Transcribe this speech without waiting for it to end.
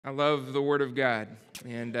I love the Word of God,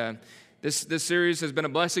 and this series has been a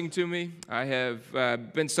blessing to me. I have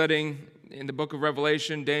been studying in the book of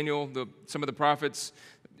Revelation, Daniel, some of the prophets,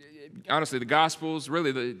 honestly, the Gospels,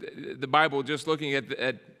 really the Bible, just looking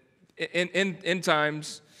at end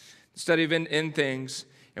times, study of end things.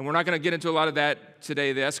 And we're not going to get into a lot of that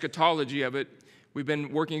today, the eschatology of it. We've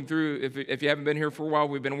been working through, if you haven't been here for a while,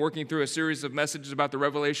 we've been working through a series of messages about the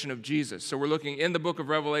revelation of Jesus. So we're looking in the book of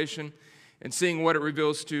Revelation and seeing what it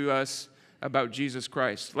reveals to us about Jesus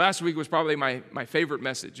Christ. Last week was probably my favorite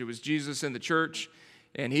message. It was Jesus in the church,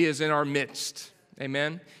 and he is in our midst.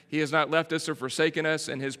 Amen? He has not left us or forsaken us,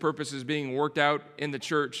 and his purpose is being worked out in the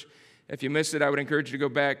church. If you missed it, I would encourage you to go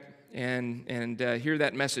back and hear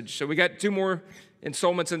that message. So we got two more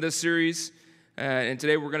installments in this series, and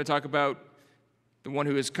today we're going to talk about the one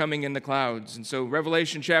who is coming in the clouds. And so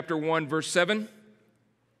Revelation chapter 1, verse 7.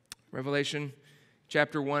 Revelation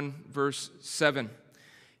chapter 1, verse 7.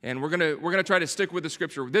 And we're gonna try to stick with the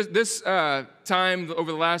scripture. This time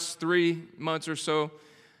over the last 3 months or so,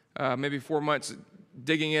 maybe 4 months,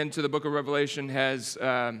 digging into the book of Revelation has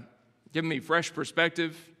given me fresh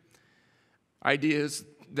perspective. Ideas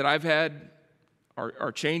that I've had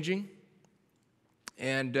are changing,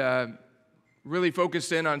 and really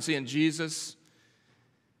focused in on seeing Jesus,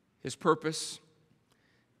 his purpose,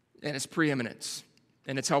 and his preeminence.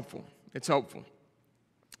 And it's helpful. It's helpful.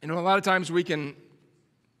 You know, a lot of times we can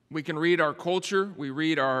read our culture, we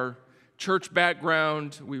read our church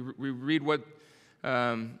background, we read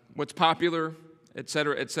what's popular, et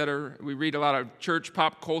cetera, et cetera. We read a lot of church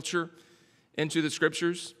pop culture into the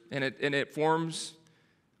scriptures, and it forms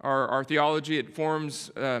our theology, it forms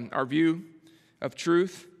our view of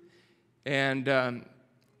truth. And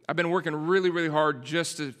I've been working really, really hard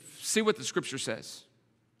just to see what the scripture says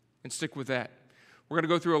and stick with that. We're going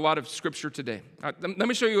to go through a lot of scripture today. Let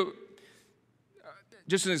me show you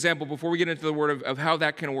just an example before we get into the word of how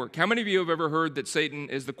that can work. How many of you have ever heard that Satan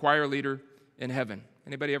is the choir leader in heaven?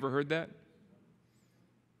 Anybody ever heard that?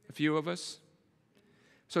 A few of us?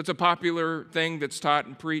 So it's a popular thing that's taught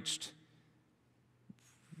and preached.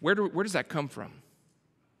 Where does that come from?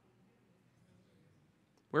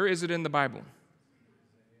 Where is it in the Bible?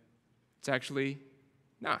 It's actually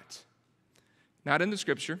not. Not in the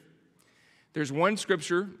scripture. There's one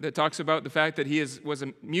scripture that talks about the fact that he was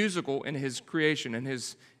a musical in his creation, in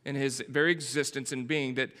his very existence and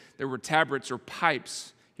being, that there were tabrets or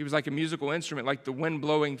pipes. He was like a musical instrument, like the wind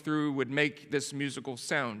blowing through would make this musical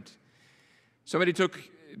sound. Somebody took,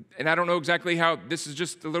 and I don't know exactly how, this is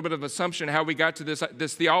just a little bit of assumption, how we got to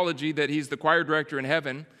this theology that he's the choir director in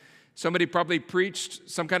heaven. Somebody probably preached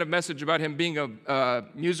some kind of message about him being a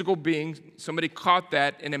musical being. Somebody caught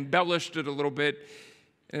that and embellished it a little bit,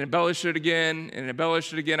 and embellished it again, and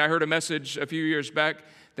embellished it again. I heard a message a few years back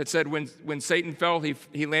that said when Satan fell,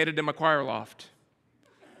 he landed in a choir loft.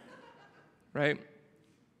 Right?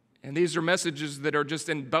 And these are messages that are just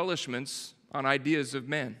embellishments on ideas of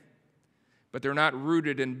man, but they're not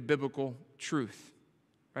rooted in biblical truth.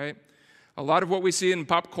 Right? A lot of what we see in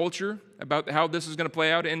pop culture about how this is going to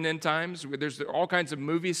play out in end times, there's all kinds of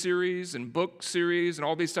movie series and book series and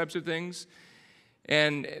all these types of things.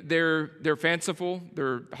 And they're fanciful,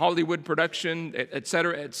 they're Hollywood production, et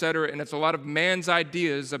cetera, and it's a lot of man's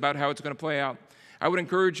ideas about how it's going to play out. I would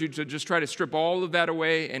encourage you to just try to strip all of that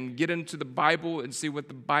away and get into the Bible and see what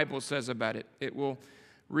the Bible says about it. It will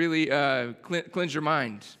really cleanse your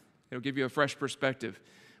mind. It'll give you a fresh perspective.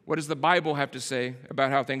 What does the Bible have to say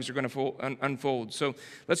about how things are going to unfold? So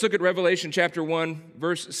let's look at Revelation chapter 1,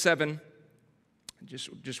 verse 7.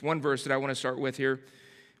 Just one verse that I want to start with here.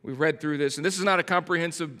 We've read through this, and this is not a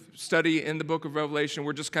comprehensive study in the book of Revelation.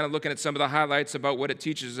 We're just kind of looking at some of the highlights about what it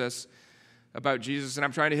teaches us about Jesus, and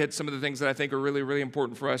I'm trying to hit some of the things that I think are really, really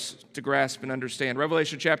important for us to grasp and understand.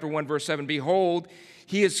 Revelation chapter 1, verse 7, "Behold,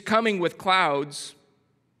 he is coming with clouds.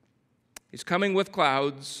 He's coming with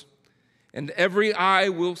clouds, and every eye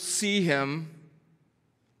will see him,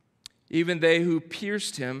 even they who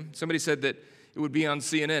pierced him." Somebody said that it would be on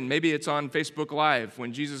CNN. Maybe it's on Facebook Live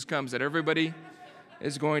when Jesus comes, that everybody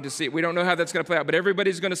is going to see it. We don't know how that's going to play out, but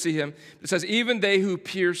everybody's going to see him. It says, even they who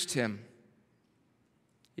pierced him.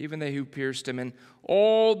 Even they who pierced him. And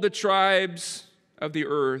all the tribes of the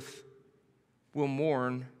earth will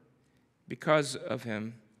mourn because of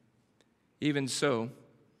him. Even so,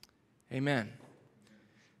 amen.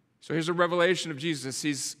 So here's a revelation of Jesus.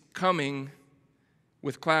 He's coming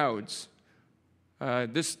with clouds.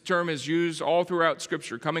 This term is used all throughout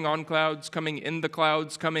Scripture. Coming on clouds, coming in the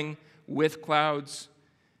clouds, coming with clouds.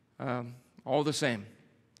 All the same.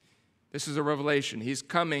 This is a revelation. He's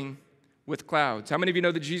coming with clouds. How many of you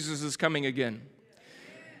know that Jesus is coming again?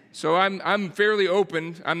 So I'm fairly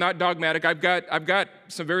open. I'm not dogmatic. I've got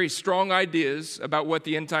some very strong ideas about what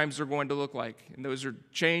the end times are going to look like, and those are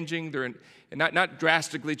changing. They're not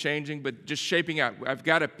drastically changing, but just shaping out. I've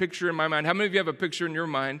got a picture in my mind. How many of you have a picture in your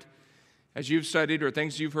mind as you've studied or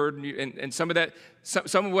things you've heard, and some of that,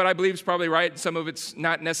 some of what I believe is probably right, and some of it's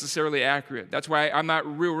not necessarily accurate. That's why I'm not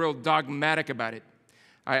real dogmatic about it.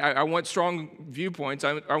 I want strong viewpoints.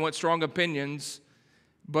 I want strong opinions,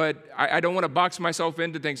 but I don't want to box myself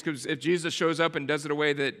into things, because if Jesus shows up and does it a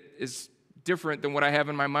way that is different than what I have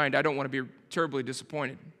in my mind, I don't want to be terribly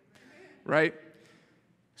disappointed, right?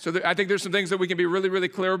 So I think there's some things that we can be really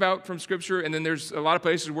clear about from Scripture, and then there's a lot of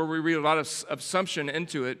places where we read a lot of assumption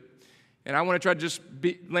into it. And I want to try to just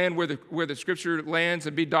land where the Scripture lands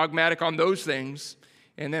and be dogmatic on those things.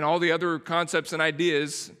 And then all the other concepts and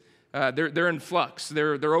ideas, they're in flux.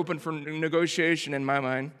 They're open for negotiation in my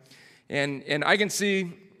mind. And I can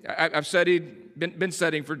see, I've been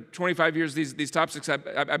studying for 25 years these topics.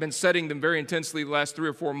 I've been studying them very intensely the last 3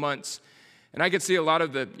 or 4 months. And I can see a lot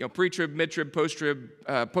of the pre-trib, mid-trib, post-trib,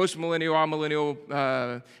 post-millennial,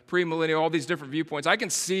 amillennial, pre-millennial, all these different viewpoints. I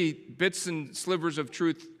can see bits and slivers of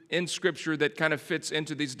truth in Scripture that kind of fits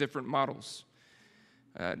into these different models.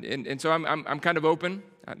 And so I'm kind of open.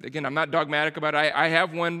 Again, I'm not dogmatic about it. I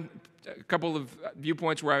have a couple of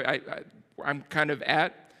viewpoints where I'm kind of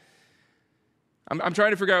at. I'm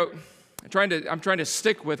trying to figure out, I'm trying to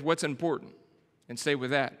stick with what's important and stay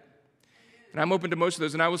with that. And I'm open to most of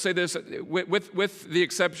those. And I will say this, with the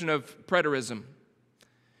exception of preterism.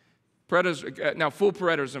 Now, full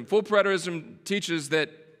preterism. Full preterism teaches that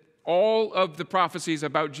all of the prophecies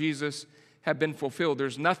about Jesus have been fulfilled.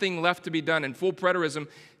 There's nothing left to be done. And full preterism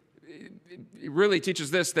really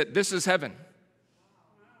teaches this, that this is heaven.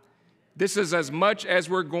 This is as much as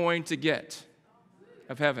we're going to get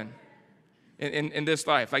of heaven in this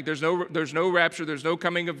life. Like there's no rapture, there's no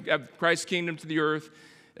coming of Christ's kingdom to the earth,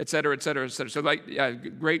 et cetera, et cetera, et cetera. So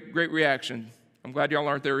great reaction. I'm glad y'all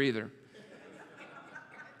aren't there either.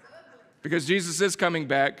 Because Jesus is coming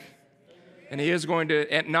back, and he is going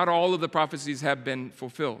to, and not all of the prophecies have been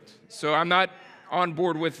fulfilled. So I'm not on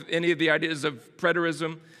board with any of the ideas of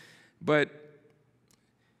preterism, but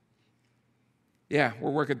yeah,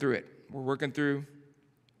 we're working through it.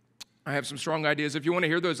 I have some strong ideas. If you want to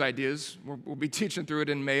hear those ideas, we'll be teaching through it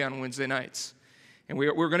in May on Wednesday nights. And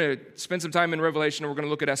we're going to spend some time in Revelation, and we're going to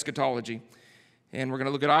look at eschatology. And we're going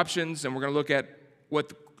to look at options, and we're going to look at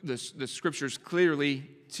what the Scriptures clearly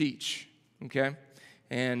teach, okay?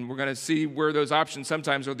 And we're going to see where those options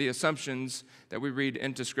sometimes are the assumptions that we read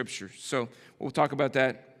into Scripture. So we'll talk about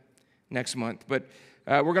that next month. But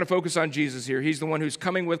we're going to focus on Jesus here. He's the one who's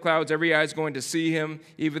coming with clouds. Every eye is going to see him,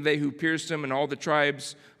 even they who pierced him, and all the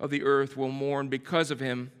tribes of the earth will mourn because of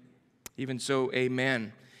him. Even so,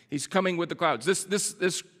 amen. He's coming with the clouds.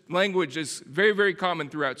 This language is very common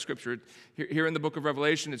throughout Scripture. Here in the book of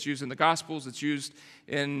Revelation, it's used in the Gospels. It's used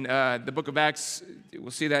in the book of Acts.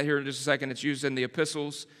 We'll see that here in just a second. It's used in the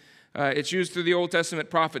epistles. It's used through the Old Testament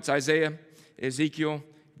prophets. Isaiah, Ezekiel,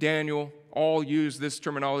 Daniel all use this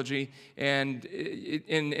terminology. And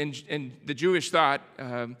in the Jewish thought,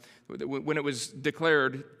 when it was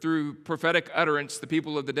declared through prophetic utterance, the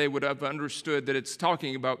people of the day would have understood that it's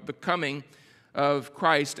talking about the coming of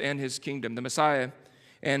Christ and his kingdom, the Messiah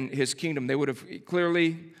and his kingdom. They would have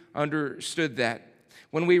clearly understood that.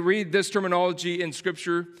 When we read this terminology in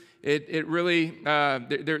Scripture, it really,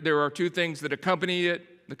 there are two things that accompany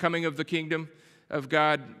it: the coming of the kingdom of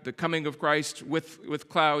God, the coming of Christ with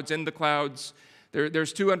clouds, in the clouds.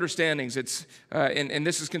 There's two understandings. It's and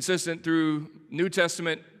this is consistent through New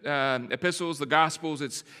Testament epistles, the Gospels.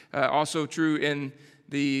 It's also true in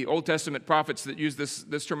the Old Testament prophets that use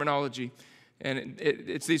this terminology. And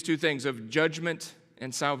it's these two things of judgment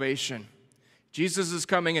and salvation. Jesus is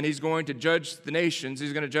coming, and he's going to judge the nations.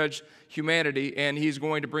 He's going to judge humanity, and he's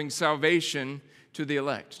going to bring salvation to the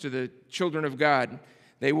elect, to the children of God.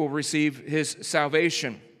 They will receive his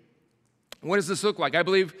salvation. What does this look like? I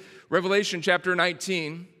believe Revelation chapter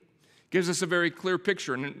 19 gives us a very clear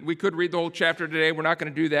picture. And we could read the whole chapter today. We're not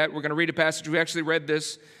going to do that. We're going to read a passage. We actually read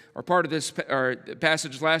this, or part of this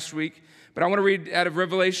passage last week. But I want to read out of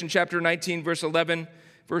Revelation chapter 19, verse 11,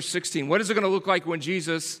 verse 16. What is it going to look like when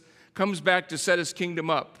Jesus comes back to set his kingdom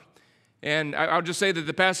up? And I'll just say that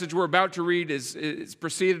the passage we're about to read is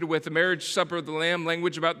preceded with the marriage supper of the Lamb,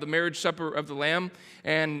 language about the marriage supper of the Lamb.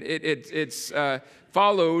 And it's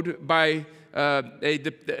followed by a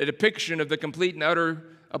depiction of the complete and utter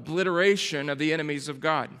obliteration of the enemies of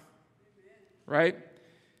God. Right?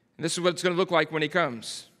 And this is what it's going to look like when he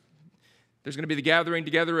comes. There's going to be the gathering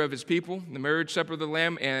together of his people, the marriage supper of the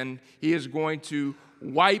Lamb, and he is going to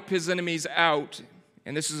wipe his enemies out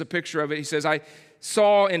And this is a picture of it. He says, I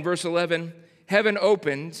saw in verse 11, heaven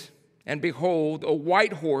opened, and behold, a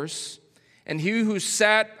white horse, and he who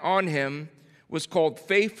sat on him was called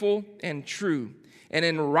Faithful and True. And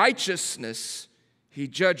in righteousness he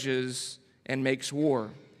judges and makes war.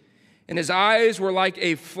 And his eyes were like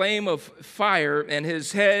a flame of fire, and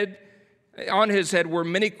on his head were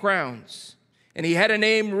many crowns. And he had a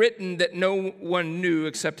name written that no one knew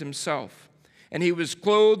except himself. And he was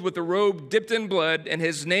clothed with a robe dipped in blood, and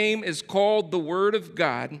his name is called the Word of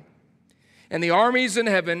God. And the armies in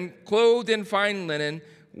heaven, clothed in fine linen,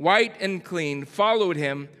 white and clean, followed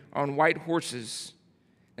him on white horses.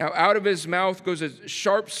 Now out of his mouth goes a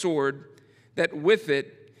sharp sword, that with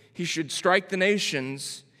it he should strike the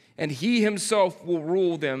nations, and he himself will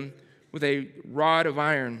rule them with a rod of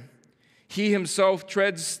iron. He himself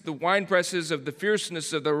treads the winepresses of the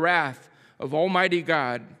fierceness of the wrath of Almighty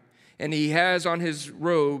God. And he has on his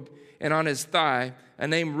robe and on his thigh a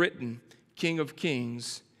name written, King of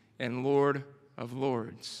Kings and Lord of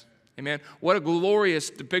Lords. Amen. What a glorious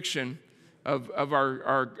depiction of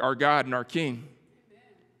our God and our King.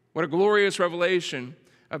 What a glorious revelation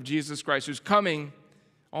of Jesus Christ, who's coming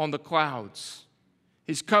on the clouds.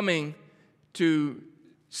 He's coming to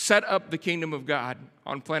set up the kingdom of God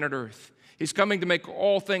on planet Earth. He's coming to make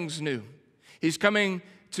all things new. He's coming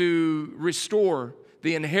to restore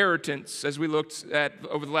the inheritance, as we looked at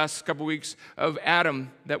over the last couple weeks, of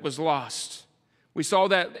Adam that was lost. We saw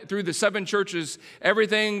that through the 7 churches,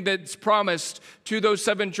 everything that's promised to those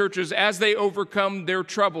 7 churches as they overcome their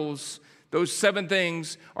troubles, those 7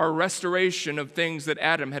 things are restoration of things that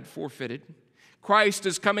Adam had forfeited. Christ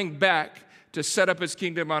is coming back to set up his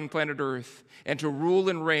kingdom on planet Earth and to rule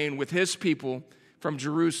and reign with his people from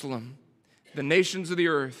Jerusalem. The nations of the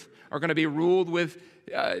earth are going to be ruled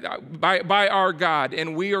by our God,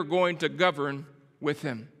 and we are going to govern with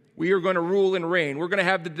him. We are going to rule and reign. We're going to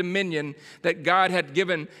have the dominion that God had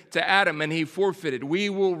given to Adam and he forfeited. We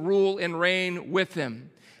will rule and reign with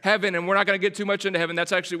him. Heaven, and we're not going to get too much into heaven.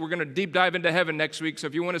 We're going to deep dive into heaven next week. So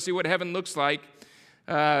if you want to see what heaven looks like,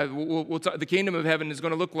 the kingdom of heaven is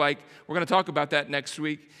going to look like, we're going to talk about that next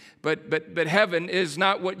week. But heaven is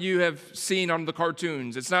not what you have seen on the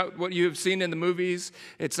cartoons. It's not what you have seen in the movies.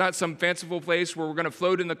 It's not some fanciful place where we're going to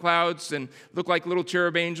float in the clouds and look like little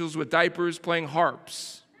cherub angels with diapers playing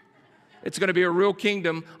harps. It's going to be a real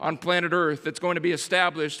kingdom on planet Earth that's going to be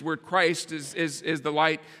established where Christ is the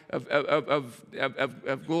light of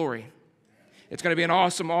glory. It's going to be an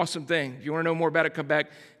awesome, awesome thing. If you want to know more about it, come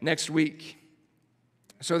back next week.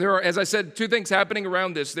 So there are, as I said, 2 things happening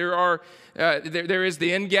around this. There is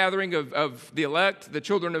the ingathering of the elect, the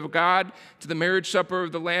children of God, to the marriage supper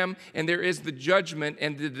of the Lamb, and there is the judgment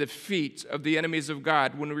and the defeat of the enemies of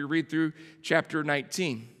God when we read through chapter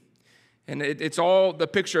 19. And it's all the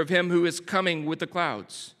picture of him who is coming with the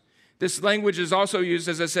clouds. This language is also used,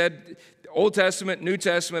 as I said, Old Testament, New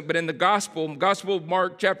Testament, but in the Gospel of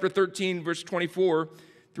Mark chapter 13, verse 24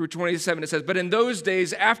 through 27, it says, but in those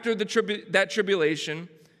days after that tribulation,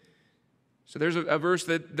 so there's a verse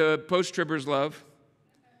that the post-tribbers love.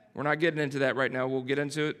 We're not getting into that right now. We'll get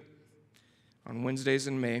into it on Wednesdays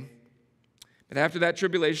in May. But after that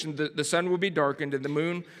tribulation, the sun will be darkened, and the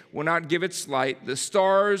moon will not give its light. The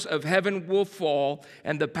stars of heaven will fall,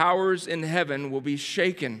 and the powers in heaven will be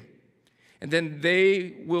shaken. And then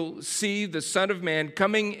they will see the Son of Man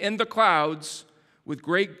coming in the clouds with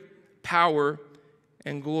great power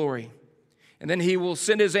and glory. And then he will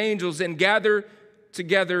send his angels and gather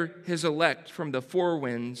together his elect from the 4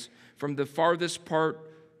 winds, from the farthest part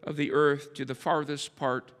of the earth to the farthest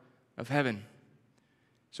part of heaven.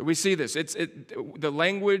 So we see this. It's the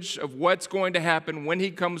language of what's going to happen when he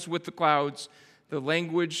comes with the clouds. The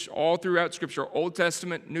language all throughout Scripture, Old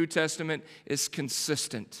Testament, New Testament, is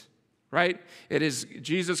consistent, right? It is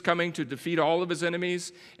Jesus coming to defeat all of his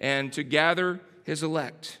enemies and to gather his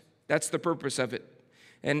elect. That's the purpose of it.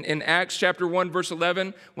 And in Acts chapter 1, verse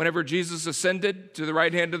 11, whenever Jesus ascended to the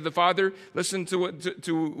right hand of the Father, listen to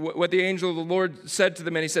what the angel of the Lord said to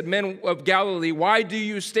them. And he said, men of Galilee, why do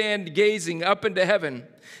you stand gazing up into heaven?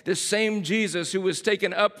 This same Jesus who was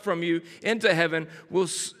taken up from you into heaven will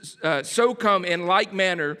so come in like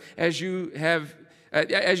manner as you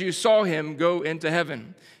saw him go into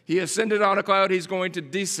heaven. He ascended on a cloud. He's going to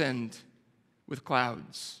descend with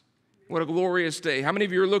clouds. What a glorious day. How many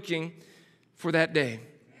of you are looking for that day?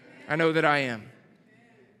 I know that I am.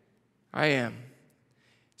 I am.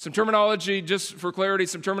 Some terminology, just for clarity,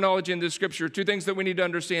 some terminology in this scripture. 2 things that we need to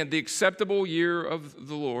understand. The acceptable year of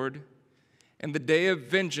the Lord and the day of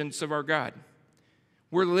vengeance of our God.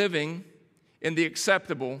 We're living in the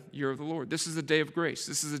acceptable year of the Lord. This is a day of grace.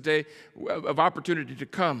 This is a day of opportunity to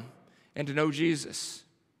come and to know Jesus.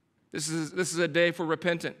 This is a day for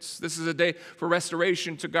repentance. This is a day for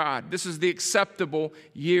restoration to God. This is the acceptable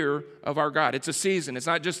year of our God. It's a season. It's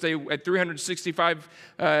not just a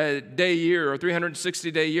 365-day year or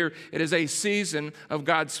 360-day year. It is a season of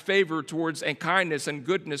God's favor towards and kindness and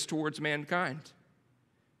goodness towards mankind.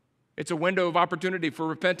 It's a window of opportunity for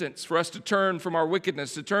repentance, for us to turn from our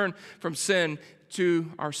wickedness, to turn from sin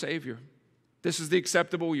to our Savior. This is the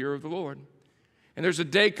acceptable year of the Lord. And there's a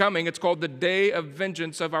day coming, it's called the day of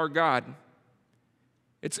vengeance of our God.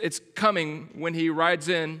 It's coming when he rides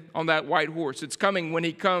in on that white horse. It's coming when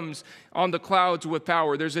he comes on the clouds with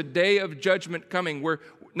power. There's a day of judgment coming where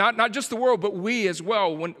not just the world, but we as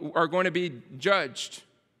well are going to be judged.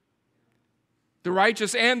 The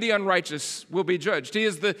righteous and the unrighteous will be judged. He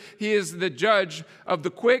is the judge of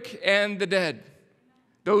the quick and the dead.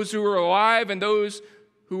 Those who are alive and those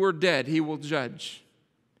who are dead, he will judge.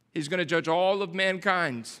 He's going to judge all of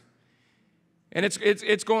mankind. And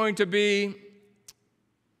it's going to be,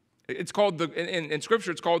 it's called, in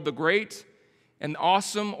Scripture, it's called the great and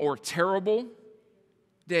awesome or terrible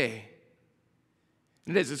day.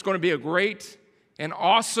 It is. It's going to be a great and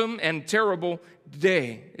awesome and terrible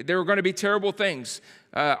day. There are going to be terrible things.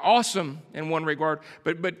 Awesome in one regard,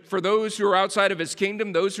 but for those who are outside of his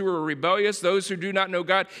kingdom, those who are rebellious, those who do not know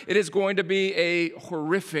God, it is going to be a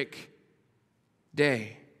horrific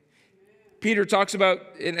day. Peter talks about,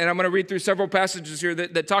 and I'm going to read through several passages here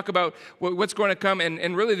that talk about what's going to come,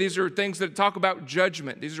 and really these are things that talk about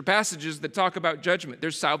judgment. These are passages that talk about judgment.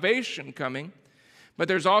 There's salvation coming, but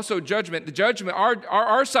there's also judgment. The judgment,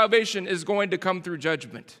 our salvation is going to come through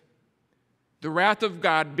judgment. The wrath of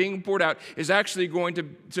God being poured out is actually going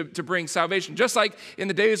to bring salvation. Just like in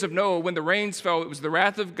the days of Noah, when the rains fell, it was the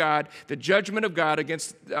wrath of God, the judgment of God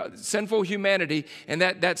against sinful humanity, and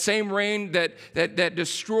that same rain that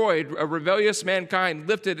destroyed a rebellious mankind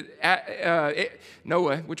lifted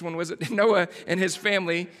Noah, which one was it? Noah and his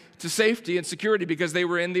family to safety and security because they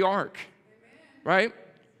were in the ark, right?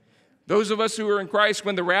 Those of us who are in Christ,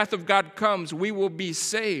 when the wrath of God comes, we will be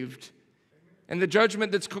saved. And the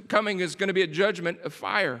judgment that's coming is going to be a judgment of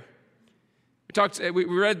fire. We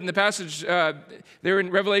read in the passage there in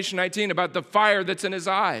Revelation 19 about the fire that's in his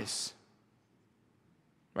eyes.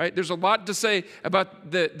 Right? There's a lot to say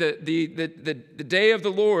about the day of the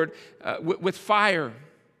Lord with fire.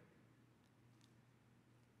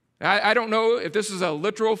 I don't know if this is a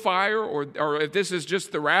literal fire or if this is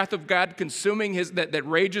just the wrath of God consuming that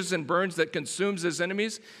rages and burns, that consumes his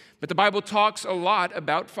enemies. But the Bible talks a lot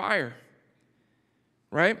about fire.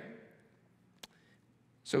 Right?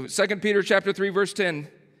 So 2 Peter chapter 3, verse 10,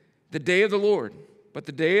 the day of the Lord, but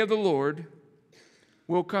the day of the Lord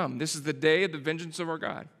will come. This is the day of the vengeance of our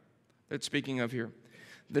God that's speaking of here.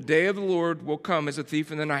 The day of the Lord will come as a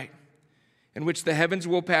thief in the night, in which the heavens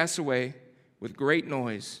will pass away with great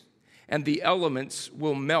noise, and the elements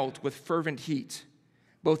will melt with fervent heat.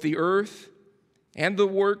 Both the earth and the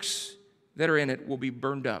works that are in it will be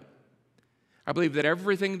burned up. I believe that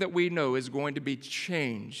everything that we know is going to be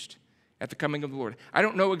changed at the coming of the Lord. I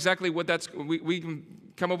don't know exactly what we can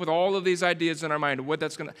come up with all of these ideas in our mind of what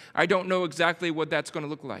that's going to, I don't know exactly what that's going to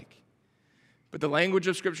look like. But the language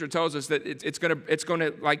of Scripture tells us that it's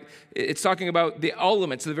talking about the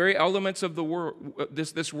elements, the very elements of the world,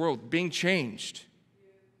 this world being changed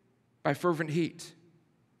by fervent heat.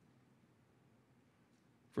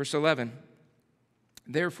 Verse 11,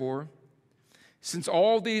 therefore, since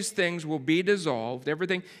all these things will be dissolved,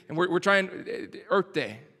 everything, and we're trying, Earth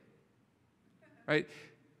Day, right?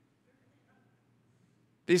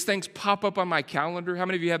 These things pop up on my calendar. How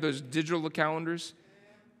many of you have those digital calendars?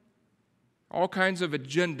 All kinds of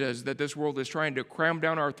agendas that this world is trying to cram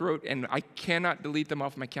down our throat, and I cannot delete them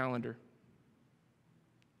off my calendar.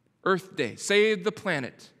 Earth Day, save the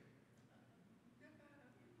planet.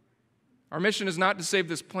 Our mission is not to save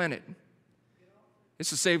this planet. It's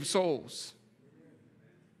to save souls.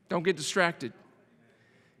 Don't get distracted.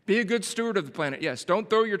 Be a good steward of the planet, yes. Don't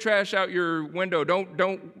throw your trash out your window.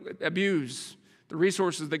 Don't abuse the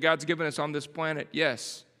resources that God's given us on this planet,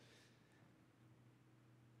 yes.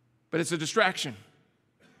 But it's a distraction.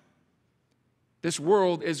 This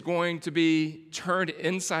world is going to be turned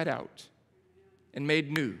inside out and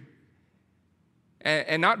made new.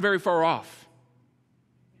 And not very far off.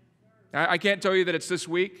 I can't tell you that it's this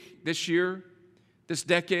week, this year, this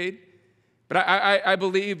decade. But I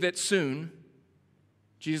believe that soon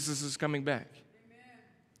Jesus is coming back. Amen.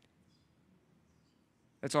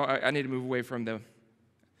 That's all. I need to move away from the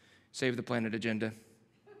save the planet agenda.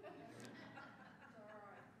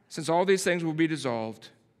 Since all these things will be dissolved,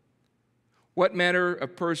 what manner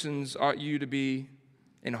of persons ought you to be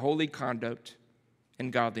in holy conduct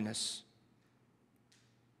and godliness.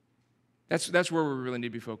 That's where we really need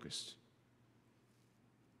to be focused.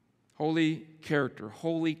 Holy character,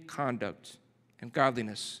 holy conduct, and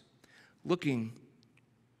godliness, looking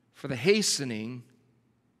for the hastening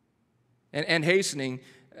and hastening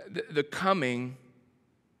the coming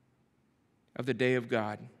of the day of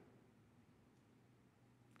God.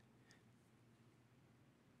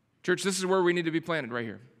 Church, this is where we need to be planted, right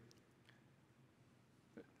here.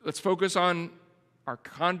 Let's focus on our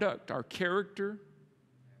conduct, our character,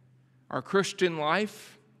 our Christian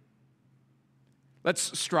life.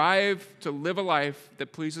 Let's strive to live a life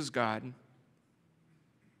that pleases God.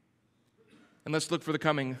 And let's look for the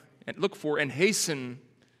coming, and look for and hasten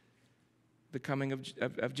the coming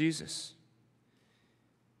of Jesus.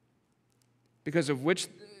 Because of which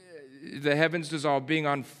the heavens dissolve, being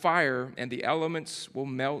on fire, and the elements will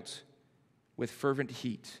melt with fervent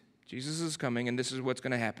heat. Jesus is coming, and this is what's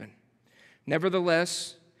going to happen.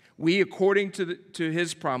 Nevertheless, we, according to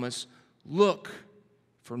his promise, look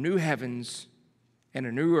for new heavens and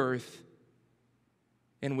a new earth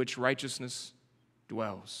in which righteousness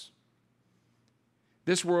dwells.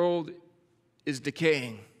 This world is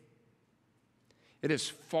decaying. It is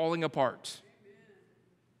falling apart.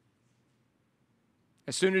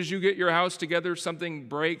 As soon as you get your house together, something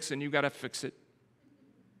breaks and you got to fix it.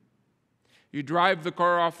 You drive the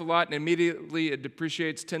car off the lot and immediately it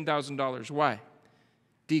depreciates $10,000. Why?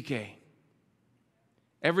 Decay.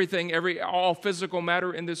 All physical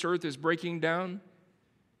matter in this earth is breaking down,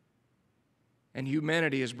 and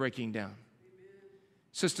humanity is breaking down.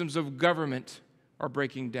 Systems of government are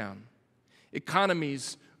breaking down.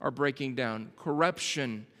 Economies are breaking down.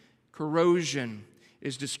 Corruption, corrosion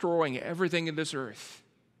is destroying everything in this earth.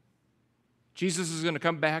 Jesus is going to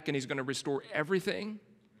come back and he's going to restore everything.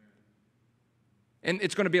 And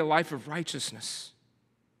it's going to be a life of righteousness,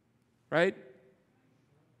 right?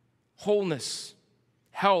 Wholeness,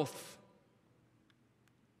 health,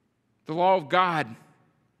 the law of God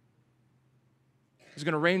is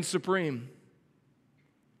going to reign supreme,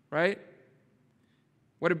 right?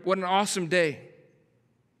 What an awesome day.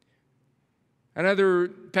 Another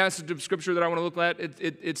passage of Scripture that I want to look at,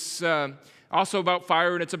 it's also about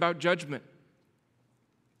fire and it's about judgment.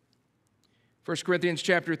 1 Corinthians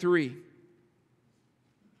chapter 3,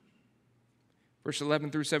 verse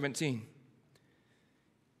 11 through 17.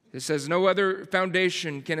 It says, "No other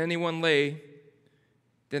foundation can anyone lay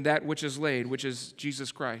than that which is laid, which is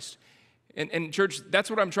Jesus Christ." And church, that's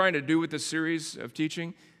what I'm trying to do with this series of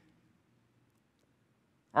teaching.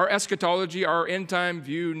 Our eschatology, our end-time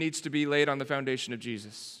view needs to be laid on the foundation of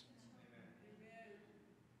Jesus.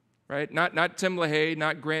 Right? Not Tim LaHaye,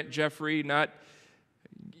 not Grant Jeffrey, not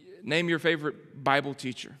name your favorite Bible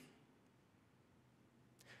teacher.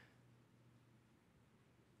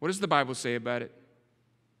 What does the Bible say about it?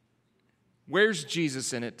 Where's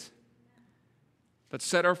Jesus in it? Let's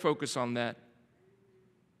set our focus on that.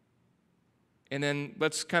 And then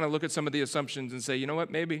let's kind of look at some of the assumptions and say, you know what,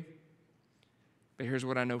 maybe. But here's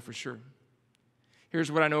what I know for sure.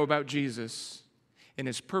 Here's what I know about Jesus and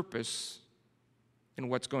his purpose and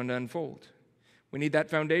what's going to unfold. We need that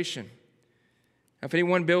foundation. If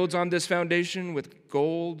anyone builds on this foundation with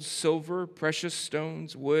gold, silver, precious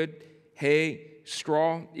stones, wood, hay,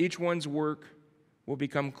 straw, each one's work will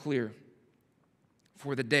become clear.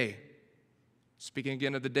 For the day, speaking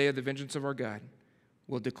again of the day of the vengeance of our God,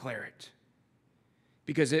 will declare it.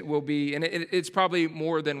 Because it will be, and it's probably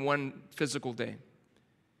more than one physical day.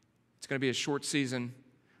 It's going to be a short season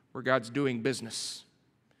where God's doing business.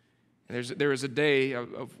 And there is a day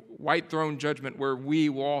of white throne judgment where we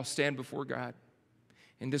will all stand before God.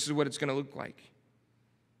 And this is what it's going to look like.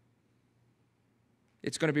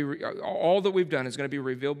 It's going to be, all that we've done is going to be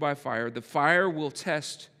revealed by fire. The fire will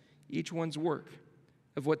test each one's work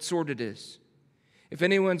of what sort it is. If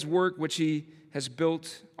anyone's work which he has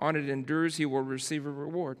built on it endures, he will receive a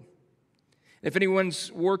reward. If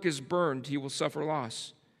anyone's work is burned, he will suffer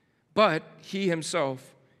loss. But he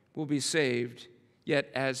himself will be saved, yet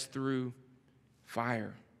as through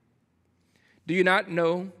fire. Do you not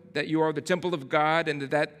know that you are the temple of God and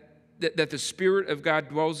that the Spirit of God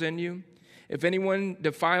dwells in you? If anyone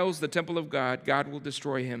defiles the temple of God, God will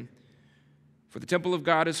destroy him. For the temple of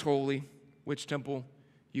God is holy, which temple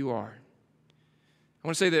you are. I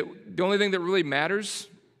want to say that the only thing that really matters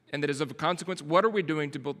and that is of consequence, what are we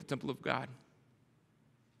doing to build the temple of God?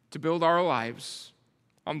 To build our lives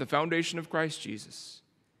on the foundation of Christ Jesus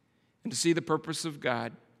and to see the purpose of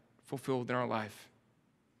God fulfilled in our life.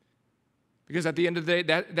 Because at the end of the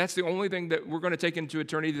day, that's the only thing that we're going to take into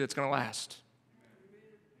eternity that's going to last.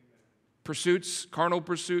 pursuits, carnal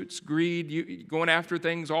pursuits, greed, going after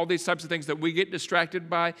things, all these types of things that we get distracted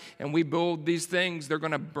by, and we build these things, they're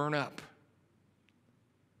going to burn up.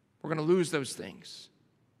 We're going to lose those things.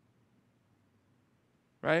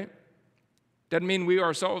 Right? Doesn't mean we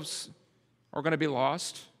ourselves are going to be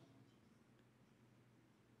lost.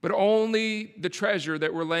 But only the treasure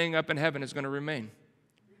that we're laying up in heaven is going to remain.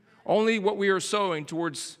 Only what we are sowing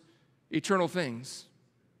towards eternal things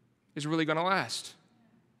is really going to last.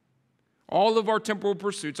 All of our temporal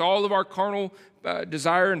pursuits, all of our carnal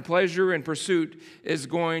desire and pleasure and pursuit is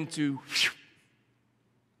going to...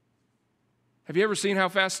 Have you ever seen how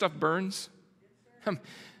fast stuff burns?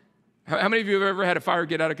 How many of you have ever had a fire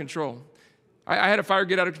get out of control? I had a fire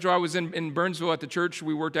get out of control. I was in Burnsville at the church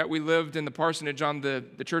we worked at. We lived in the parsonage on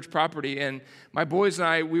the church property, and my boys and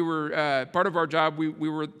I, we were, part of our job, we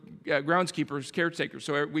were groundskeepers, caretakers.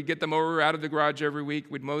 So we'd get the mower out of the garage every week.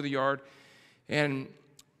 We'd mow the yard. And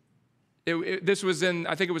this was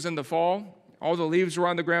I think it was in the fall. All the leaves were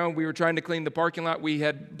on the ground. We were trying to clean the parking lot. We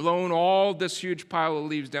had blown all this huge pile of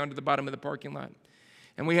leaves down to the bottom of the parking lot.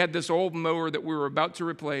 And we had this old mower that we were about to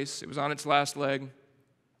replace. It was on its last leg.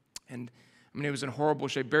 And I mean, it was in horrible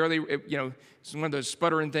shape. Barely, it's one of those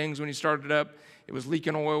sputtering things when you started it up. It was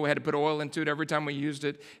leaking oil. We had to put oil into it every time we used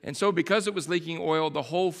it. And so because it was leaking oil, the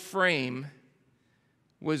whole frame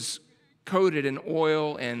was coated in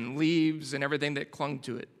oil and leaves and everything that clung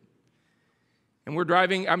to it. And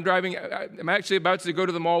I'm actually about to go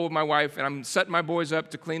to the mall with my wife, and I'm setting my boys up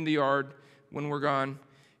to clean the yard when we're gone.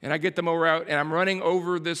 And I get the mower out, and I'm running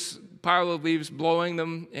over this pile of leaves, blowing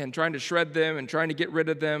them and trying to shred them and trying to get rid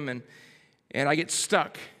of them, and I get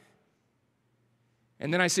stuck.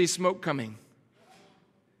 And then I see smoke coming.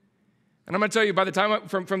 And I'm going to tell you,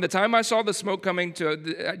 from the time I saw the smoke coming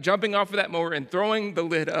to jumping off of that mower and throwing the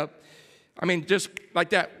lid up, I mean, just like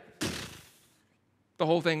that, the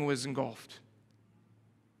whole thing was engulfed.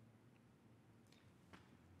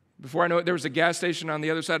 Before I know it, there was a gas station on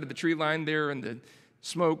the other side of the tree line there, and the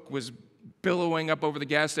smoke was billowing up over the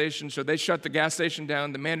gas station. So they shut the gas station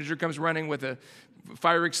down. The manager comes running with a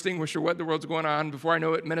fire extinguisher. What in the world's going on? Before I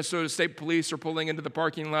know it, Minnesota State Police are pulling into the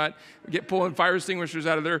parking lot, pulling fire extinguishers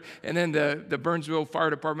out of there, and then the Burnsville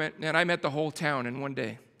Fire Department. And I met the whole town in one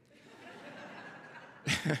day.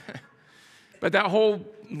 But that whole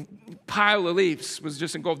pile of leaves was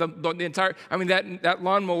just engulfed. The entire, that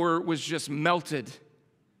lawnmower was just melted.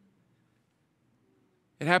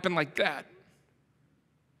 It happened like that.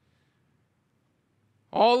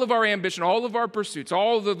 All of our ambition, all of our pursuits,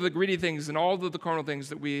 all of the greedy things and all of the carnal things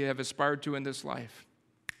that we have aspired to in this life,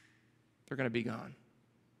 they're going to be gone.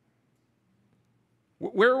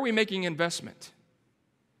 Where are we making investment?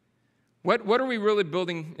 What are we really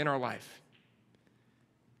building in our life?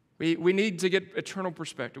 We need to get eternal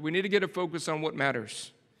perspective. We need to get a focus on what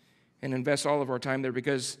matters and invest all of our time there,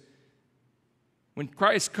 because when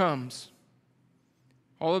Christ comes,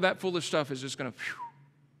 all of that foolish stuff is just going to,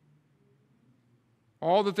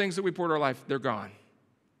 all the things that we poured our life, they're gone.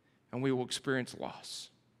 And we will experience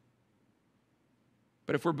loss.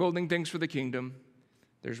 But if we're building things for the kingdom,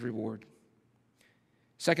 there's reward.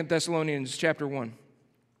 2 Thessalonians chapter 1,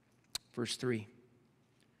 verse 3. It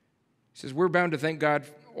says, "We're bound to thank God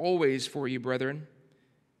always for you, brethren,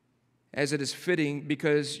 as it is fitting,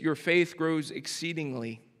 because your faith grows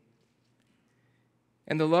exceedingly,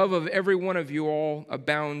 and the love of every one of you all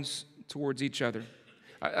abounds towards each other."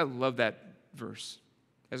 I love that verse.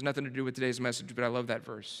 It has nothing to do with today's message, but I love that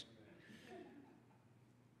verse.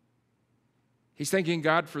 He's thanking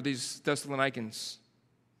God for these Thessalonians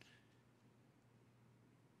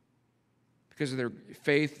because of their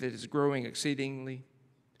faith that is growing exceedingly,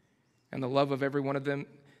 and the love of every one of them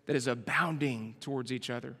that is abounding towards each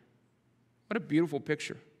other. What a beautiful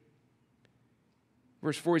picture.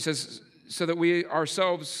 Verse 4, he says, "So that we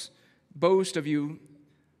ourselves boast of you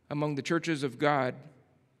among the churches of God,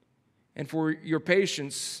 and for your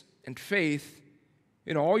patience and faith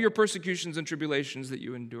in all your persecutions and tribulations that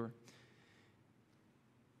you endure."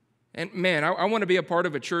 And man, I want to be a part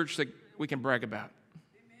of a church that we can brag about.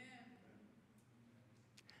 Amen.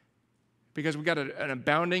 Because we got an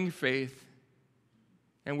abounding faith,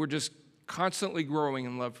 and we're just constantly growing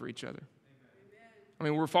in love for each other.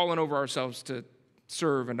 Amen. We're falling over ourselves to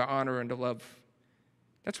serve and to honor and to love.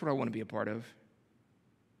 That's what I want to be a part of.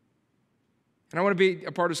 And I want to be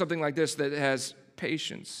a part of something like this that has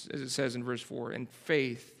patience, as it says in verse 4, and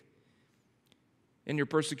faith in your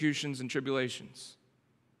persecutions and tribulations.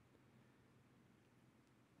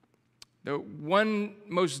 The one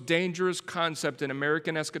most dangerous concept in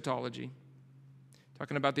American eschatology,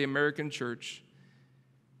 talking about the American church,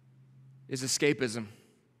 is escapism.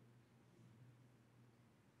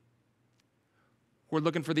 who are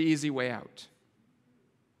looking for the easy way out.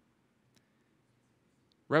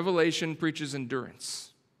 Revelation preaches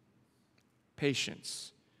endurance,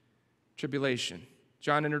 patience, tribulation.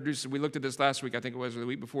 John introduces, we looked at this last week, I think it was, or the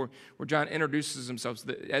week before, where John introduces himself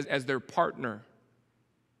as their partner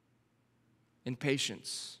in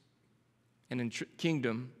patience and in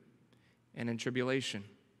kingdom and in tribulation.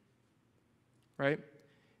 Right?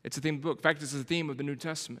 It's a theme of the book. In fact, it's the theme of the New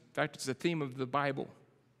Testament. In fact, it's the theme of the Bible.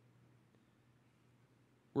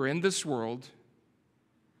 We're in this world,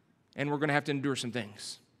 and we're going to have to endure some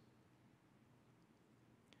things.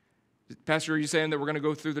 Pastor, are you saying that we're going to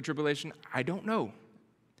go through the tribulation? I don't know.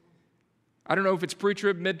 I don't know if it's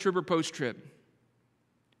pre-trib, mid-trib, or post-trib.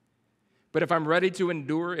 But if I'm ready to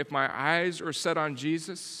endure, if my eyes are set on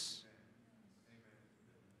Jesus,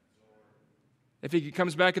 if he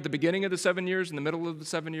comes back at the beginning of the 7 years, in the middle of the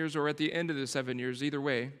 7 years, or at the end of the 7 years, either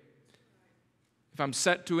way, if I'm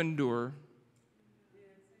set to endure,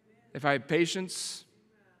 if I have patience,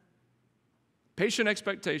 patient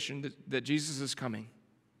expectation that Jesus is coming,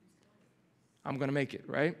 I'm going to make it,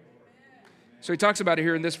 right? So he talks about it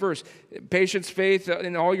here in this verse. Patience, faith,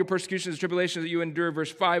 in all your persecutions and tribulations that you endure,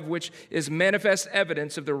 verse 5, which is manifest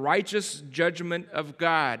evidence of the righteous judgment of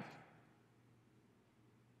God,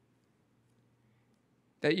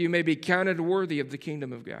 that you may be counted worthy of the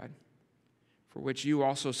kingdom of God, for which you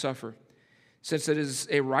also suffer, since it is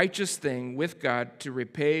a righteous thing with God to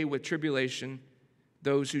repay with tribulation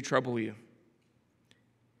those who trouble you,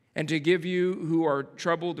 and to give you who are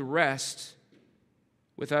troubled rest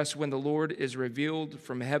with us when the Lord is revealed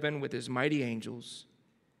from heaven with his mighty angels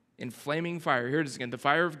in flaming fire. Here it is again, the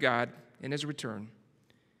fire of God in his return,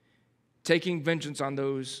 taking vengeance on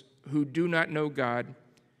those who do not know God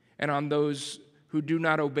and on those who do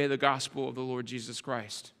not obey the gospel of the Lord Jesus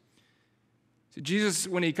Christ. So Jesus,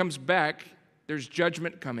 when he comes back, there's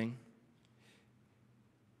judgment coming.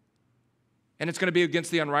 And it's going to be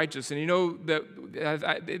against the unrighteous. And you know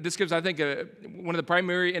that this gives, I think, one of the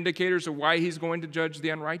primary indicators of why he's going to judge the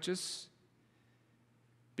unrighteous.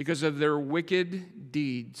 Because of their wicked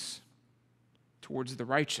deeds towards the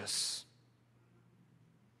righteous.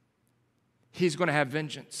 He's going to have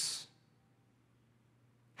vengeance.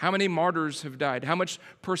 How many martyrs have died? How much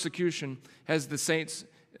persecution has the saints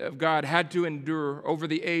of God had to endure over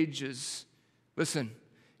the ages? Listen.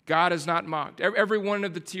 God is not mocked. Every one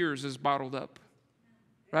of the tears is bottled up,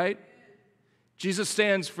 right? Jesus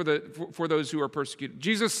stands for those who are persecuted.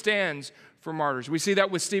 Jesus stands for martyrs. We see that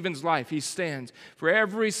with Stephen's life. He stands for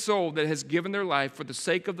every soul that has given their life for the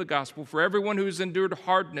sake of the gospel, for everyone who has endured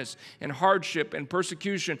hardness and hardship and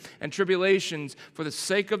persecution and tribulations for the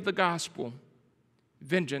sake of the gospel.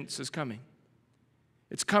 Vengeance is coming.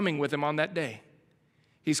 It's coming with him on that day.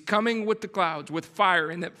 He's coming with the clouds, with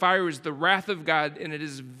fire, and that fire is the wrath of God, and it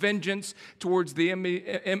is vengeance towards the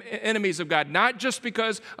enemies of God, not just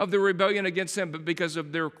because of the rebellion against him, but because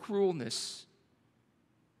of their cruelness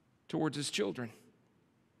towards his children.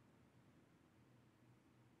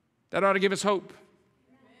 That ought to give us hope.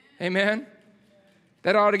 Amen?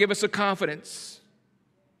 That ought to give us a confidence.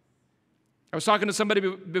 I was talking to somebody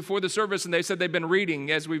before the service, and they said they've been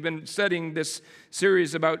reading, as we've been studying this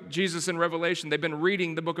series about Jesus in Revelation, they've been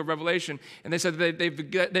reading the book of Revelation, and they said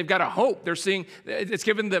they've got a hope. They're seeing, it's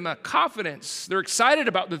given them a confidence. They're excited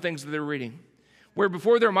about the things that they're reading, where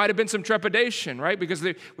before there might have been some trepidation, right? Because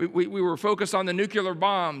we were focused on the nuclear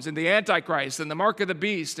bombs and the Antichrist and the mark of the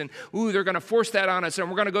beast, and they're going to force that on us, and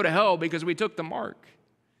we're going to go to hell because we took the mark.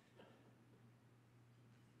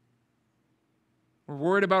 We're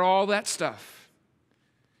worried about all that stuff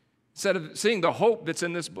instead of seeing the hope that's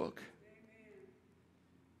in this book.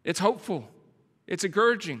 It's hopeful. It's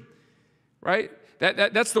encouraging, right?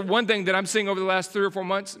 That's the one thing that I'm seeing over the last 3 or 4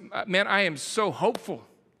 months. Man, I am so hopeful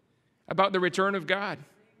about the return of God.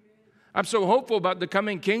 I'm so hopeful about the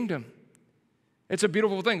coming kingdom. It's a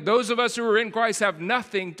beautiful thing. Those of us who are in Christ have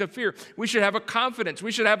nothing to fear. We should have a confidence.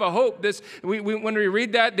 We should have a hope. When we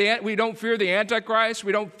read that, we don't fear the Antichrist.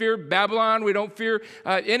 We don't fear Babylon. We don't fear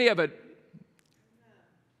any of it.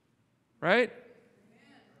 Right?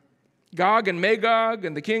 Gog and Magog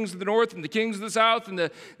and the kings of the north and the kings of the south and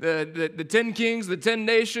the 10 kings, the 10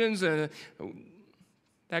 nations, and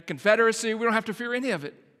that confederacy. We don't have to fear any of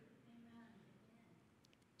it.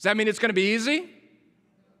 Does that mean it's going to be easy?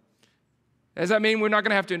 Does that mean we're not going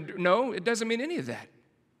to have to? No, it doesn't mean any of that.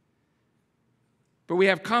 But we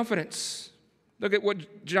have confidence. Look at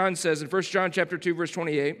what John says in 1 John chapter 2, verse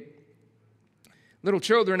 28. Little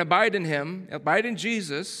children, abide in him, abide in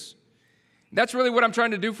Jesus. That's really what I'm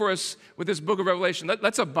trying to do for us with this book of Revelation.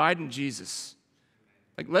 Let's abide in Jesus.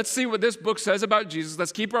 Let's see what this book says about Jesus.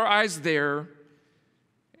 Let's keep our eyes there.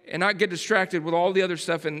 and not get distracted with all the other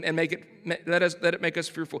stuff and let it make us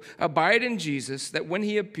fearful. Abide in Jesus, that when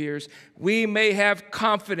he appears, we may have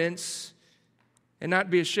confidence and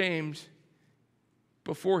not be ashamed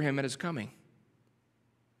before him at his coming.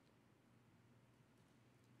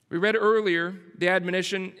 We read earlier the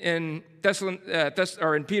admonition in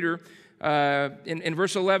Peter in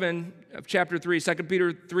verse 11 of chapter 3, 2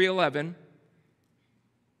 Peter 3:11,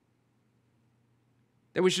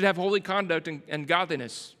 that we should have holy conduct and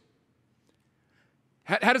godliness.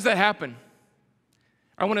 How does that happen?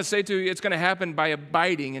 I want to say to you, it's going to happen by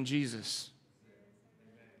abiding in Jesus.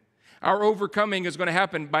 Our overcoming is going to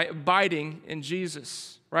happen by abiding in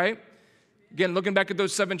Jesus, right? Again, looking back at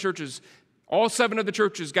those 7 churches, all 7 of the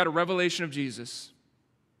churches got a revelation of Jesus.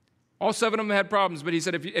 All 7 of them had problems, but he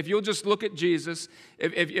said, if you'll just look at Jesus,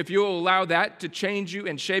 if you'll allow that to change you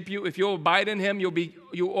and shape you, if you'll abide in him,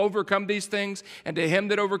 you'll overcome these things, and to him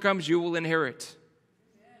that overcomes, you will inherit.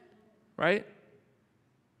 Right?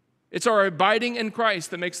 It's our abiding in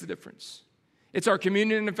Christ that makes the difference. It's our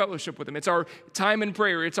communion and fellowship with him. It's our time in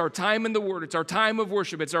prayer. It's our time in the Word. It's our time of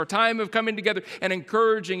worship. It's our time of coming together and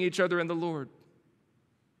encouraging each other in the Lord.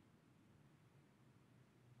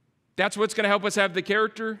 That's what's going to help us have the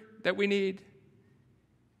character that we need.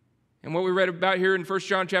 And what we read about here in 1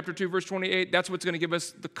 John chapter 2, verse 28, that's what's going to give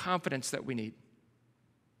us the confidence that we need.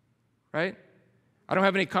 Right? I don't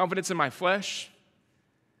have any confidence in my flesh.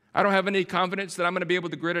 I don't have any confidence that I'm going to be able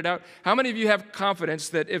to grit it out. How many of you have confidence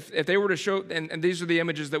that if they were to show, and these are the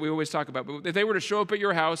images that we always talk about, but if they were to show up at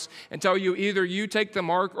your house and tell you either you take the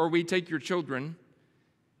mark or we take your children,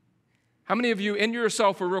 how many of you in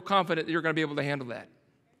yourself are real confident that you're going to be able to handle that?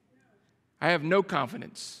 I have no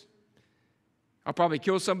confidence. I'll probably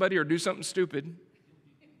kill somebody or do something stupid.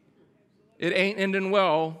 It ain't ending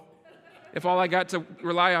well if all I got to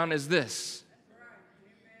rely on is this.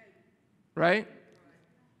 Right?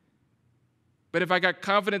 But if I got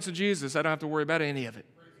confidence in Jesus, I don't have to worry about any of it.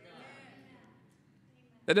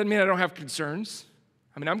 That doesn't mean I don't have concerns.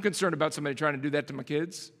 I mean, I'm concerned about somebody trying to do that to my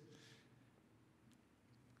kids.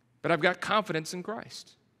 But I've got confidence in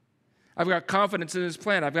Christ. I've got confidence in his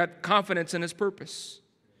plan. I've got confidence in his purpose.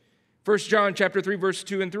 1 John chapter 3, verse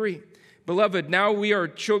 2 and 3. Beloved, now we are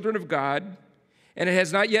children of God, and it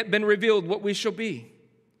has not yet been revealed what we shall be.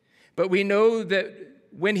 But we know that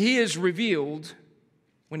when he is revealed,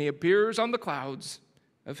 when he appears on the clouds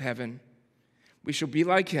of heaven, we shall be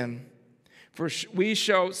like him, for we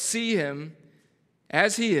shall see him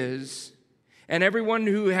as he is, and everyone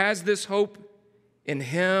who has this hope in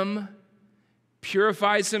him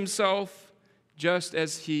purifies himself just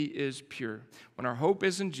as he is pure. When our hope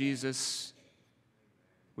is in Jesus,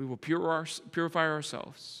 we will purify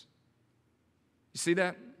ourselves. You see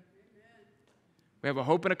that? We have a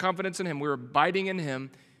hope and a confidence in him. We're abiding in him.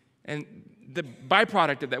 And the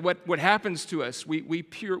byproduct of that, what happens to us, we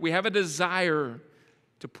have a desire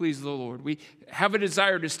to please the Lord. We have a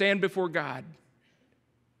desire to stand before God.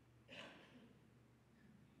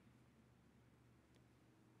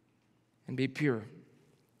 And be pure.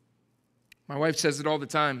 My wife says it all the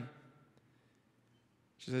time.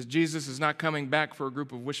 She says, Jesus is not coming back for a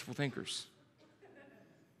group of wishful thinkers.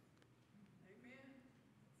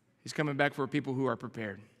 He's coming back for people who are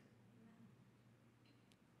prepared.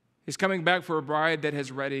 He's coming back for a bride that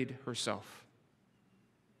has readied herself.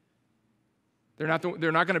 They're not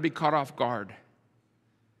going to be caught off guard.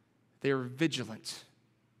 They are vigilant,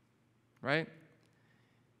 right?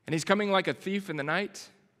 And he's coming like a thief in the night.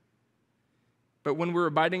 But when we're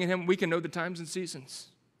abiding in him, we can know the times and seasons.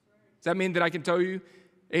 Does that mean that I can tell you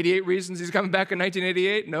 88 reasons he's coming back in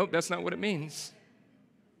 1988? Nope, that's not what it means.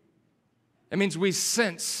 It means we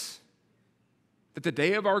sense that the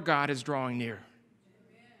day of our God is drawing near.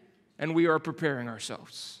 And we are preparing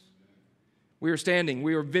ourselves. We are standing.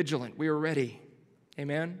 We are vigilant. We are ready.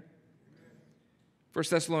 Amen? 1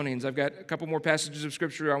 Thessalonians. I've got a couple more passages of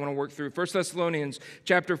Scripture I want to work through. 1 Thessalonians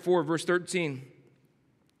chapter 4, verse 13.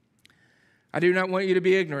 I do not want you to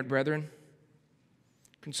be ignorant, brethren,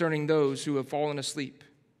 concerning those who have fallen asleep,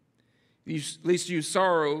 lest you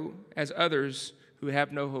sorrow as others who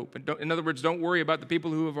have no hope. In other words, don't worry about the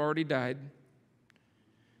people who have already died.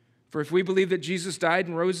 For if we believe that Jesus died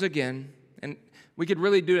and rose again, and we could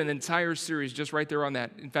really do an entire series just right there on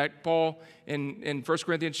that. In fact, Paul in 1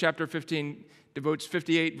 Corinthians chapter 15 devotes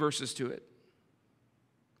 58 verses to it,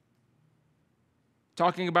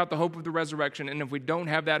 talking about the hope of the resurrection. And if we don't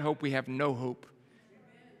have that hope, we have no hope.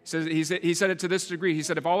 He said it to this degree. He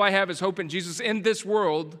said, if all I have is hope in Jesus in this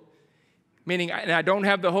world, meaning I don't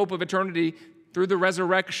have the hope of eternity through the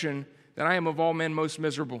resurrection, then I am of all men most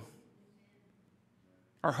miserable.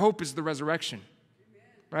 Our hope is the resurrection,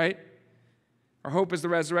 right? Our hope is the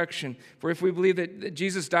resurrection. For if we believe that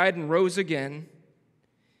Jesus died and rose again,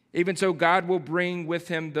 even so God will bring with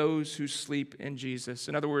him those who sleep in Jesus.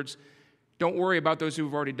 In other words, don't worry about those who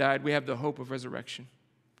have already died. We have the hope of resurrection,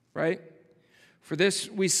 right? For this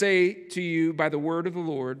we say to you by the word of the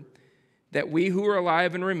Lord, that we who are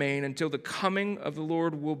alive and remain until the coming of the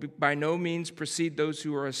Lord will by no means precede those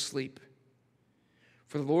who are asleep.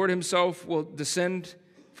 For the Lord himself will descend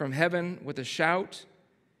from heaven with a shout,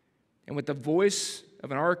 and with the voice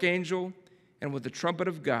of an archangel, and with the trumpet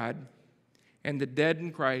of God, and the dead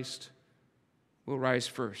in Christ will rise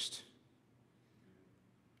first.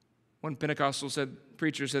 One Pentecostal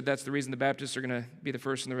preacher said that's the reason the Baptists are going to be the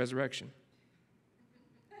first in the resurrection.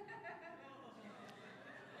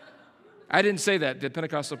 I didn't say that. The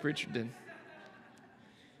Pentecostal preacher did.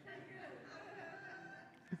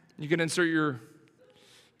 You can insert your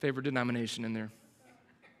favorite denomination in there.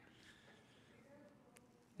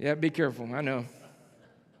 Yeah, be careful. I know.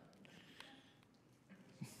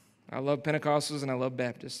 I love Pentecostals and I love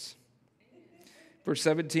Baptists. Verse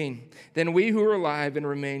 17, then we who are alive and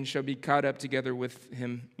remain shall be caught up together with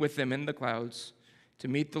them in the clouds to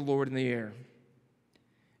meet the Lord in the air.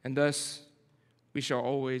 And thus we shall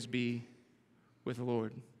always be with the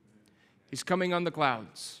Lord. He's coming on the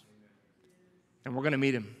clouds, and we're going to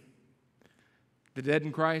meet him. The dead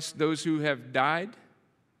in Christ, those who have died,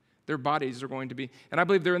 their bodies are going to be, and I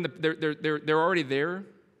believe they're already there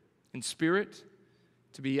in spirit.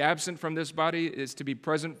 To be absent from this body is to be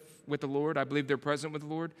present with the Lord. I believe they're present with the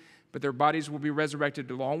Lord, but their bodies will be resurrected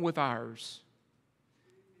along with ours,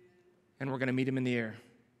 and we're going to meet him in the air.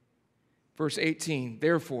 Verse 18,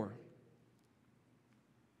 therefore,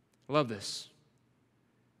 I love this.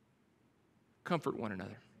 Comfort one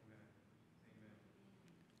another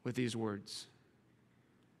with these words.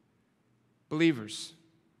 Believers,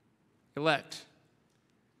 elect,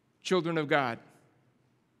 children of God,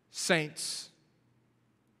 saints,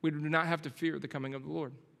 we do not have to fear the coming of the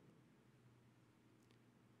Lord.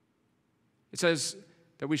 It says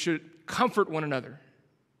that we should comfort one another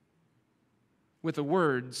with the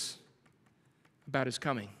words about his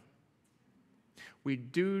coming. We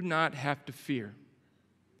do not have to fear.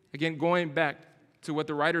 Again, going back to what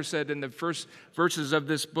the writer said in the first verses of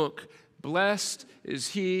this book, blessed is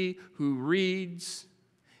he who reads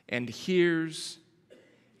and hears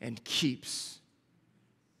and keeps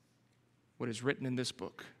what is written in this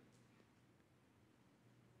book.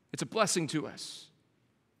 It's a blessing to us.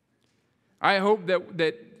 I hope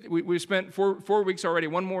that we've spent four weeks already,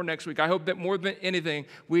 one more next week. I hope that more than anything,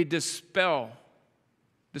 we dispel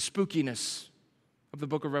the spookiness of the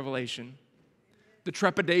book of Revelation, the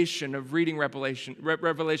trepidation of reading Revelation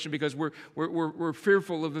because we're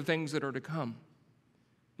fearful of the things that are to come.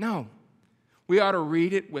 No, we ought to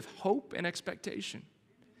read it with hope and expectation.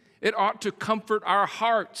 It ought to comfort our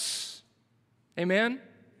hearts. Amen?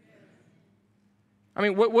 I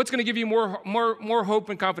mean, what's going to give you more hope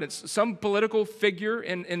and confidence? Some political figure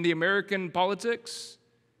in the American politics?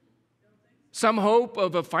 Some hope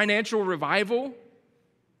of a financial revival?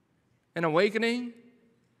 An awakening?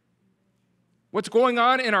 What's going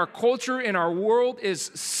on in our culture, in our world, is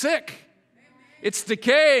sick. It's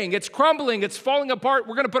decaying, it's crumbling, it's falling apart.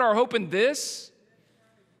 We're going to put our hope in this?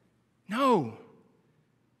 No.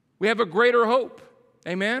 We have a greater hope.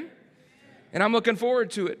 Amen? And I'm looking forward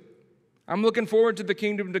to it. I'm looking forward to the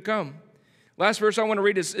kingdom to come. Last verse I want to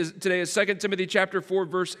read today is 2 Timothy chapter 4,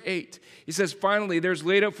 verse 8. He says, finally, there's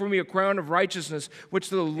laid up for me a crown of righteousness, which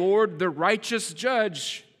the Lord, the righteous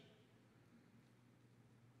judge.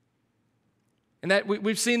 And that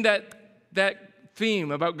we've seen that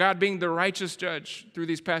theme about God being the righteous judge through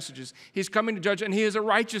these passages. He's coming to judge, and he is a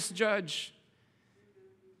righteous judge.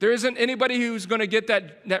 There isn't anybody who's going to get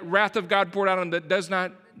that wrath of God poured out on them that does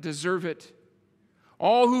not deserve it.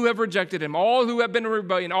 All who have rejected him, all who have been in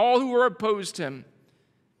rebellion, all who are opposed him,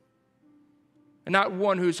 and not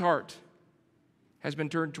one whose heart has been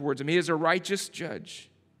turned towards him. He is a righteous judge.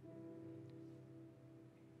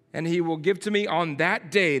 And he will give to me on that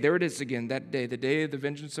day, there it is again, that day, the day of the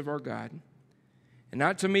vengeance of our God, and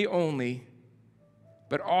not to me only,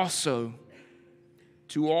 but also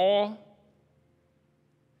to all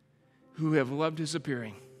who have loved his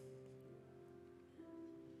appearing.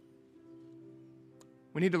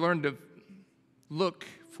 We need to learn to look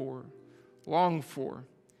for, long for,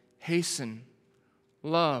 hasten,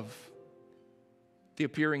 love the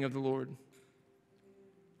appearing of the Lord.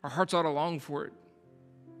 Our hearts ought to long for it.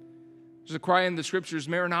 There's a cry in the scriptures,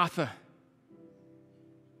 Maranatha.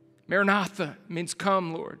 Maranatha means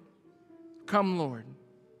come, Lord. Come, Lord.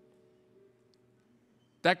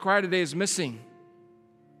 That cry today is missing.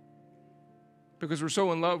 because we're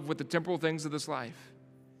so in love with the temporal things of this life.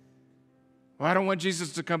 Well, I don't want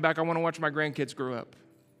Jesus to come back. I want to watch my grandkids grow up.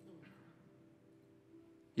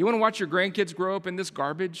 You want to watch your grandkids grow up in this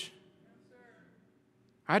garbage?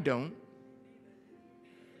 I don't.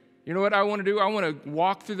 You know what I want to do? I want to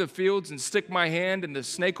walk through the fields and stick my hand in the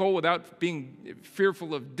snake hole without being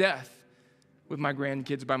fearful of death with my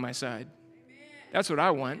grandkids by my side. That's what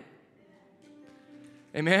I want.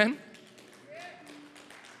 Amen?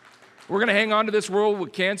 We're going to hang on to this world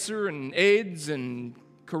with cancer and AIDS and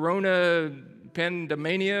corona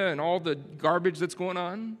pandemania and all the garbage that's going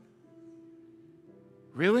on?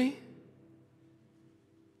 Really?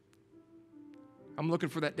 I'm looking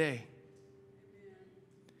for that day.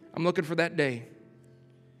 I'm looking for that day.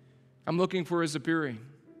 I'm looking for his appearing.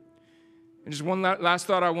 And just one last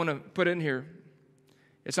thought I want to put in here.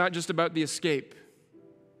 It's not just about the escape.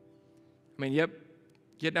 I mean, yep,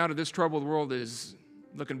 getting out of this troubled world is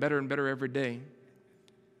looking better and better every day.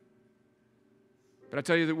 But I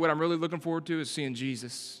tell you that what I'm really looking forward to is seeing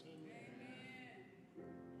Jesus.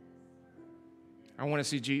 I want to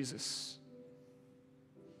see Jesus.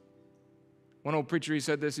 One old preacher, he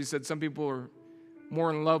said this. He said, some people are more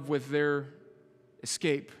in love with their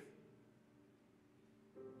escape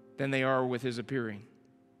than they are with his appearing.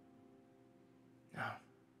 No.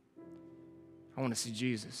 I want to see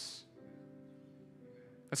Jesus.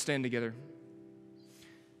 Let's stand together.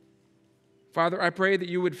 Father, I pray that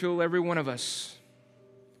you would fill every one of us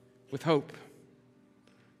with hope,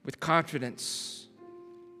 with confidence.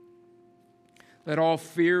 Let all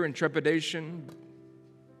fear and trepidation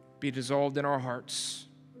be dissolved in our hearts.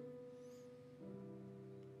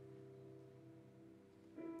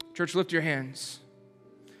 Church, lift your hands.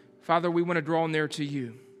 Father, we want to draw near to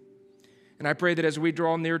you. And I pray that as we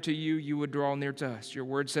draw near to you, you would draw near to us. Your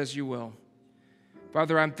word says you will.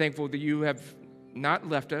 Father, I'm thankful that you have not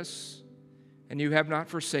left us and you have not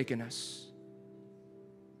forsaken us.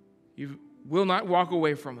 You will not walk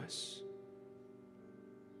away from us.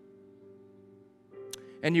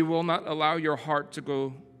 And you will not allow your heart to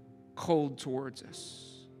go cold towards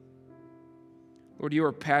us. Lord, you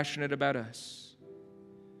are passionate about us.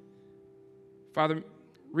 Father,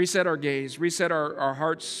 reset our gaze, reset our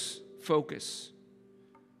heart's focus.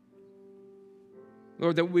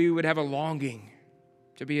 Lord, that we would have a longing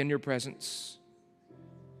to be in your presence.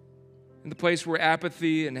 In the place where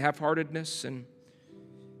apathy and half-heartedness and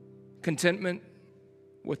contentment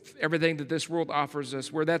with everything that this world offers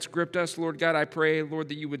us, where that's gripped us, Lord God, I pray, Lord,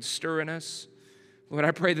 that you would stir in us. Lord,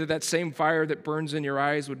 I pray that that same fire that burns in your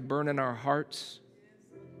eyes would burn in our hearts.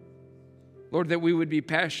 Lord, that we would be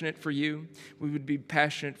passionate for you. We would be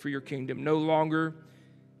passionate for your kingdom, no longer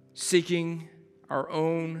seeking our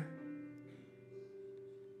own,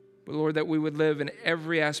 but Lord, that we would live in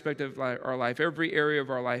every aspect of our life, every area of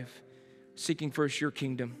our life, seeking first your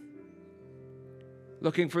kingdom,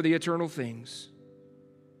 looking for the eternal things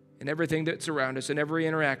and everything that's around us, and every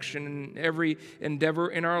interaction and every endeavor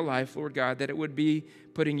in our life, Lord God, that it would be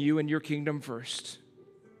putting you and your kingdom first.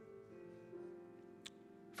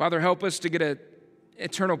 Father, help us to get an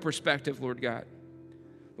eternal perspective, Lord God.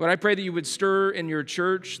 Lord, I pray that you would stir in your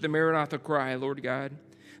church the Maranatha cry, Lord God,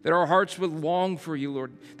 that our hearts would long for you,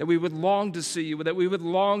 Lord, that we would long to see you, that we would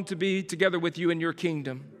long to be together with you in your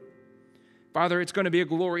kingdom. Father, it's going to be a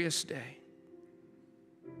glorious day.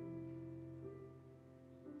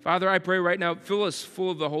 Father, I pray right now, fill us full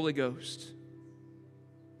of the Holy Ghost.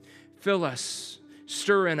 Fill us,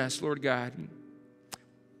 stir in us, Lord God.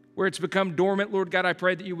 Where it's become dormant, Lord God, I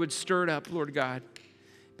pray that you would stir it up, Lord God,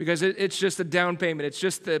 because it's just a down payment. It's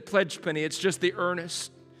just the pledge penny. It's just the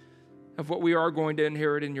earnest of what we are going to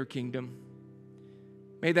inherit in your kingdom.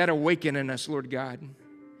 May that awaken in us, Lord God.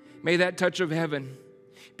 May that touch of heaven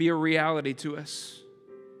be a reality to us.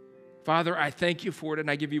 Father, I thank you for it, and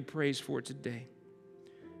I give you praise for it today.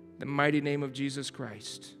 In the mighty name of Jesus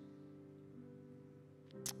Christ.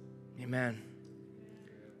 Amen.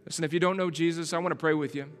 Listen, if you don't know Jesus, I want to pray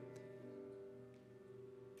with you.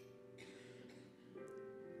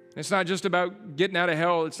 It's not just about getting out of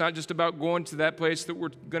hell. It's not just about going to that place that we're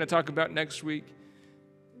going to talk about next week,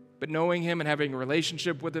 but knowing him and having a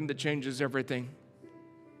relationship with him that changes everything,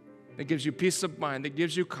 that gives you peace of mind, that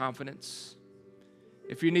gives you confidence.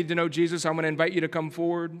 If you need to know Jesus, I'm going to invite you to come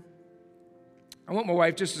forward. I want my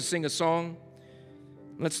wife just to sing a song.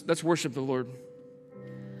 Let's worship the Lord.